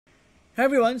Hey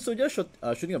everyone, so just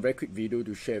shooting a very quick video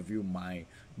to share with you my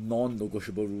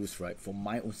non-negotiable rules, right, for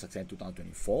my own success in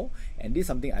 2024. And this is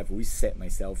something I've always set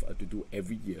myself to do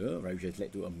every year, right, which has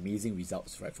led to amazing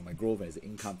results, right, for my growth as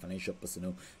income, financial,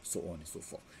 personal, so on and so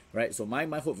forth, right. So my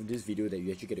hope for this video that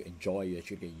you actually get to enjoy, you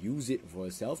actually get to use it for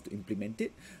yourself to implement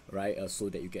it, right, so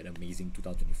that you get an amazing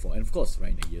 2024, and of course,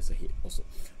 right, in the years ahead also,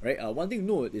 right. One thing to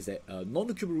note is that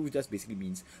non-negotiable rules just basically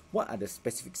means what are the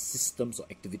specific systems or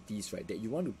activities, right, that you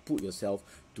want to put yourself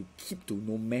to keep to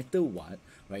no matter what,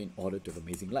 right, in order to have an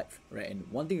amazing life, right. And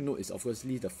one thing to note is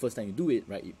obviously the first time you do it,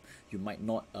 right, you might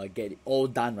not get it all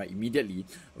done right immediately,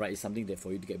 right. It's something that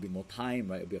for you to get a bit more time,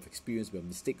 right, a bit of experience, a bit of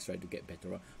mistakes, right, to get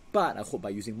better. But I hope by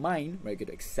using mine, right, you get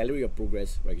to accelerate your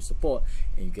progress, right, your support,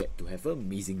 and you get to have an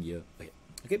amazing year ahead.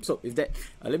 Okay, so with that,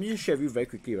 let me just share with you very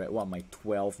quickly, right, what are my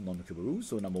 12 non-negotiable rules.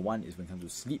 So number one is when it comes to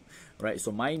sleep, right.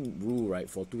 So my rule, right,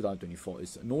 for 2024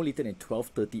 is no later than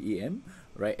 12:30 a.m.,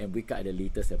 right, and wake up at the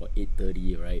latest at about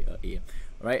 8:30, right, a.m.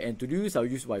 Right, and to do this, I'll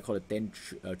use what I call a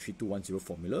 10-3-2-1-0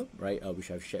 formula, right,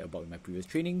 which I've shared about in my previous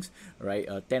trainings, right.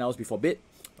 10 hours before bed,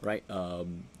 right,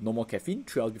 no more caffeine.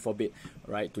 3 hours before bed,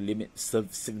 right, to limit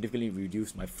significantly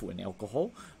reduce my food and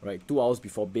alcohol, right. 2 hours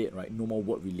before bed, right, no more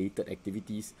work related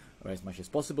activities, right, as much as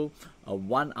possible.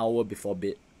 1 hour before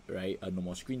bed, right, no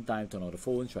more screen time, turn off the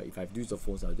phones, right. If I have to use the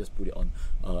phones, I'll just put it on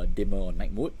dimmer or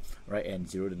night mode, right, and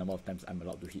zero the number of times I'm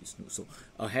allowed to hit snooze.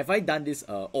 So have I done this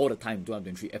all the time in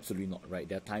 2023? Absolutely not, right.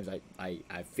 There are times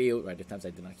I failed, right, there are times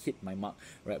I did not hit my mark,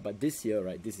 right, but this year,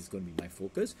 right, this is going to be my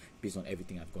focus based on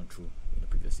everything I've gone through in the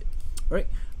previous year, right.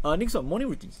 Next one, morning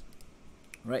routines,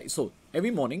 right. So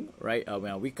every morning, right, when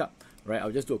I wake up, right,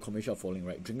 I'll just do a combination of following,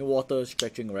 right, drinking water,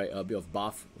 stretching, right, a bit of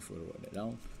bath, before I write that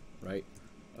down, right,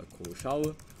 a cold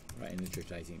shower, right, and then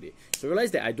strategizing day. So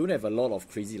realize that I don't have a lot of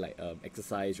crazy like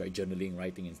exercise, right, journaling,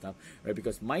 writing and stuff, right,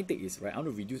 because my take is, right, I want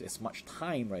to reduce as much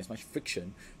time, right, as much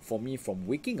friction for me from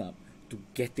waking up to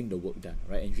getting the work done,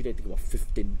 right, and usually I take about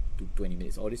 15 to 20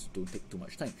 minutes. All this don't take too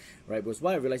much time, right, because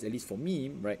what I realized, at least for me,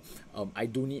 right, I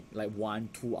don't need like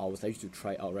 1-2 hours. I used to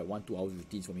try out, right, 1-2 hours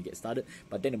routines when we get started,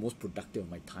 but then the most productive period of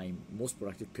my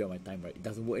time, right, it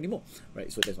doesn't work anymore,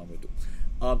 right, so that's what I'm going to do.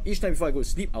 Each time before I go to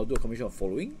sleep, I'll do a combination of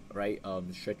following, right,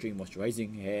 stretching,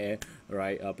 moisturizing, hair,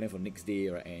 right, planning for the next day,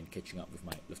 right, and catching up with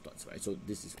my loved ones, right. So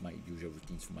this is my usual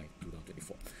routines for my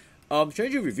 2024.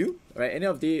 Strategy review, right, end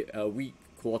of the day, week,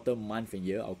 quarter, month, and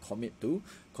year, I'll commit to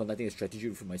conducting a strategy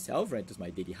review for myself, right? Just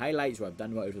my daily highlights, what I've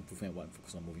done well, improving, and what I'm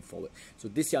focused on moving forward. So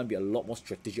this year I'll be a lot more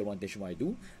strategic orientation what I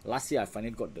do. Last year I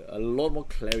finally got a lot more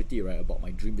clarity, right, about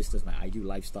my dream business, my ideal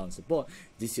lifestyle and support.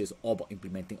 This year is all about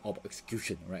implementing, all about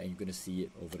execution, right? And you're gonna see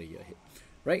it over the year ahead.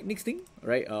 Right, next thing,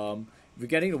 right,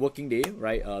 regarding the working day,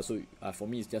 right, for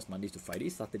me it's just Mondays to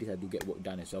Fridays. Saturdays I do get work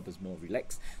done as well, but it's more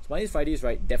relaxed. So Mondays, Fridays,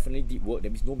 right, definitely deep work. That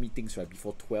means no meetings, right,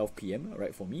 before 12 p.m,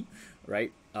 right, for me,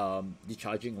 right,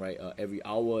 decharging, right, every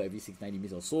hour, every 6-90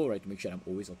 minutes or so, right, to make sure I'm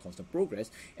always on constant progress.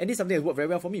 And this is something that worked very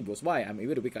well for me, because why? I'm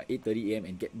able to wake up 8:30 a.m.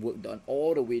 and get work done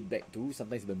all the way back to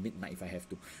sometimes even midnight if I have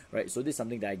to, right. So this is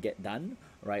something that I get done,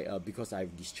 right, because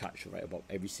I've discharged, right, about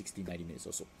every 60-90 minutes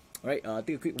or so. Right,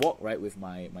 take a quick walk, right, with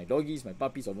my doggies, my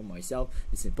puppies, or myself.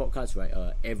 It's in podcast,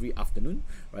 right, every afternoon,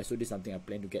 right. So this is something I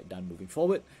plan to get done moving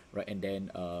forward, right, and then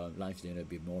lunch dinner will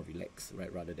be more relaxed,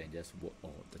 right, rather than just work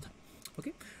all the time.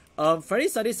 Okay. Friday,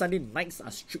 Saturday, Sunday nights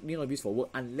are strictly not used for work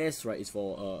unless, right, it's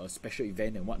for a special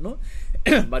event and whatnot,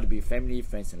 but to be family,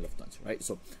 friends, and loved ones, right.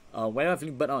 So whenever I'm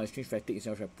feeling burnt out and extreme fatigue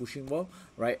instead of pushing more,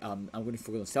 right, I'm going to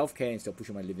focus on self-care instead of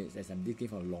pushing my limits as I'm thinking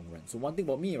for a long run. So one thing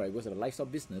about me, right, because of a lifestyle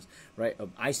business, right,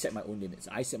 I set my own limits,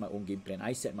 I set my own game plan,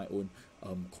 I set my own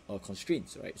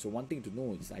constraints, right. So one thing to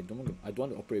know is I don't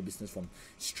want to operate a business from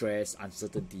stress,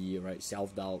 uncertainty, right,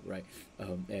 self-doubt, right,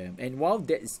 and while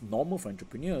that is normal for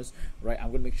entrepreneurs, right,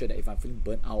 I'm going to make sure that if I'm feeling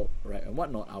burnt out, right, and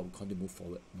whatnot, I'll continue to move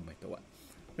forward no matter what,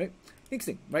 right. Next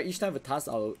thing, right, each time I have a task,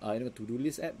 I'll a to-do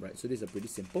list app, right. So this is pretty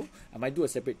simple. I might do a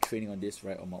separate training on this,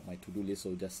 right, about my to-do list,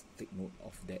 so just take note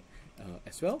of that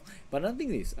as well. But another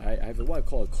thing is I have what I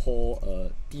call a core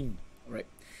theme, right.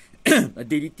 A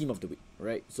daily theme of the week,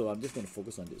 right. So I'm just going to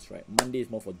focus on this, right. Monday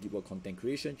is more for deep work content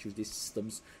creation, Tuesday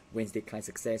systems, Wednesday client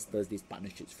success, Thursdays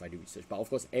partnerships, Friday research. But of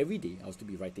course every day I'll still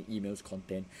be writing emails,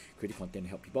 content, creating content,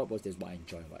 help people out, because that's what I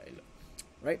enjoy, what I love,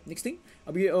 right. Next thing,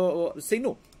 I'll be say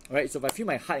no, right. So if I feel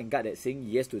my heart and gut that saying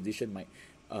yes to a decision might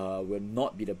will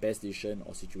not be the best decision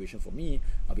or situation for me,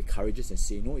 I'll be courageous and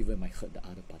say no, even if it might hurt the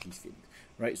other party's feelings,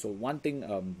 right. So one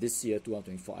thing this year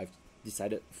 2024 I've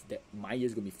decided that my year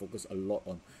is going to be focused a lot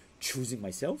on choosing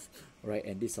myself, right,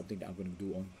 and this is something that I'm going to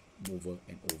do on over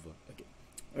and over again.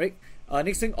 right?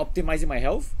 Next thing, optimizing my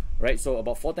health, right? So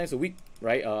about 4 times a week,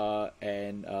 right? I'll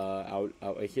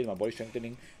adhere to my body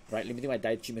strengthening, right? Limiting my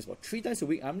diet treatments about 3 times a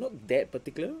week. I'm not that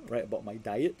particular, right, about my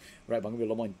diet, right? But I'm gonna be a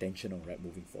lot more intentional, right,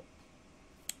 moving forward.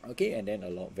 Okay, and then a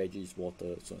lot of veggies,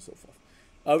 water, so on and so forth.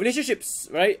 Relationships,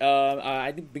 right?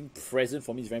 I think being present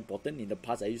for me is very important. In the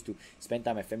past, I used to spend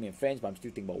time with family and friends, but I'm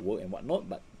still thinking about work and whatnot.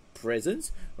 But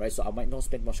presence, right? So I might not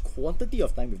spend much quantity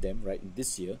of time with them, right, in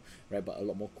this year, right? But a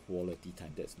lot more quality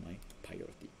time. That's my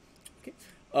priority. Okay.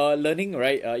 Learning,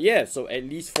 right? Yeah, so at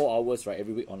least 4 hours, right,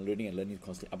 every week on learning and learning to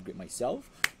constantly upgrade myself,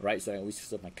 right? So I always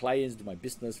serve my clients, do my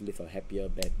business, live a happier,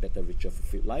 better, richer,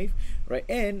 fulfilled life, right?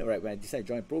 And right, when I decide to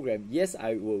join a program, yes,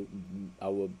 I will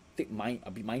I'll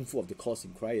be mindful of the cost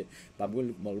required, but I'm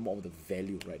going to look more of the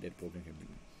value, right, that the program can bring,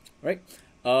 right?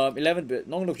 11, bit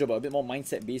non-negotiable, a bit more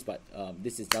mindset based, but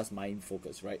this is just mind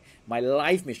focus, right? My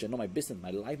life mission, not my business,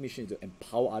 my life mission is to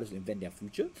empower others to invent their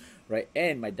future, right?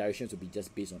 And my directions will be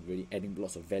just based on really adding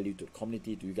lots of value to the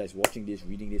community, to you guys watching this,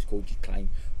 reading this, coaching, client,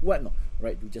 whatnot,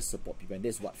 right? To just support people, and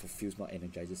that's what fulfills me,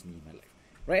 energizes me in my life.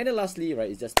 Right, and then lastly, right,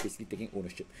 is just basically taking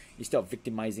ownership instead of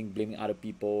victimizing, blaming other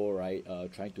people, right,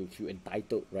 trying to feel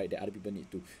entitled, right, that other people need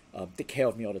to take care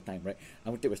of me all the time, right.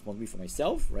 I'm gonna take responsibility for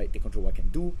myself, right, take control of what I can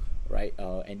do, right,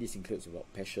 and this includes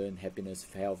about passion, happiness,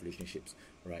 health, relationships,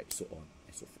 right, so on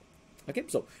and so forth. Okay,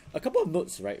 so a couple of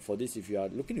notes, right, for this. If you are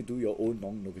looking to do your own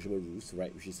non-negotiable rules,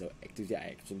 right, which is an activity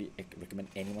I actually recommend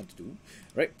anyone to do,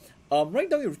 right,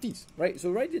 write down your routines, right. So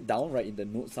write it down, right, in the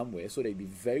notes somewhere, so that it be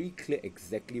very clear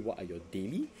exactly what are your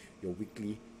daily, your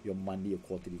weekly, your monthly, your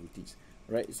quarterly routines,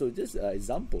 right. So this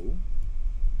example,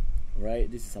 right,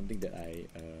 this is something that I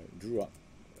drew up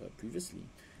previously,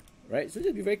 right. So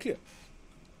just be very clear.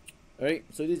 Right,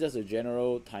 so this is just a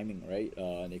general timing, right?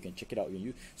 And you can check it out when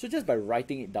you. So just by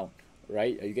writing it down,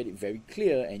 right, you get it very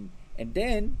clear, and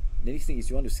then the next thing is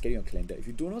you want to schedule your calendar. If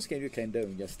you do not schedule your calendar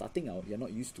when you're starting out, you're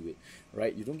not used to it,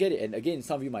 right? You don't get it. And again,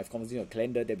 some of you might have conversation on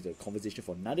calendar. That is a conversation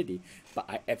for another day. But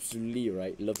I absolutely,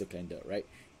 right, love the calendar, right?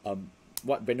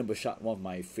 What Brandon Burchard, one of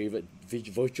my favorite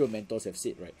virtual mentors, have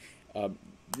said, right?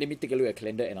 Let me take a look at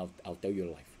calendar and I'll tell you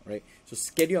your life, right? So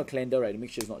schedule a calendar, right, to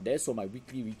make sure it's not there. So my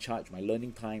weekly recharge, my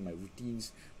learning time, my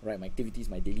routines, right, my activities,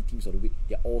 my daily themes of the week,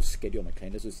 they're all scheduled on my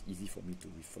calendar, so it's easy for me to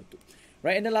refer to,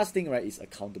 right? And the last thing, right, is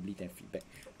accountability and feedback,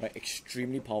 right?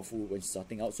 Extremely powerful when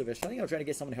starting out. So if you're starting out trying to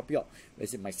get someone to help you out, whether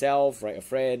it's myself, right, a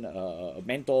friend, a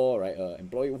mentor, right, an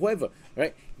employee, whoever,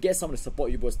 right, get someone to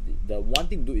support you, because the one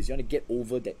thing to do is you want to get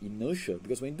over that inertia,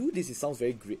 because when you do this, it sounds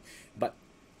very great, but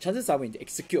chances are when you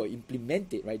execute or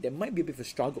implement it, right, there might be a bit of a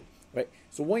struggle, right?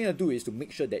 So what you want to do is to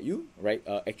make sure that you, right,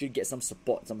 actually get some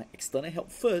support, some external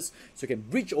help first, so you can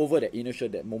bridge over that inertia,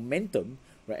 that momentum,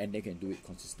 right, and then you can do it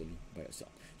consistently by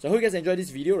yourself. So I hope you guys enjoyed this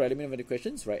video, right? Let me know if you have any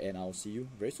questions, right, and I'll see you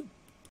very soon.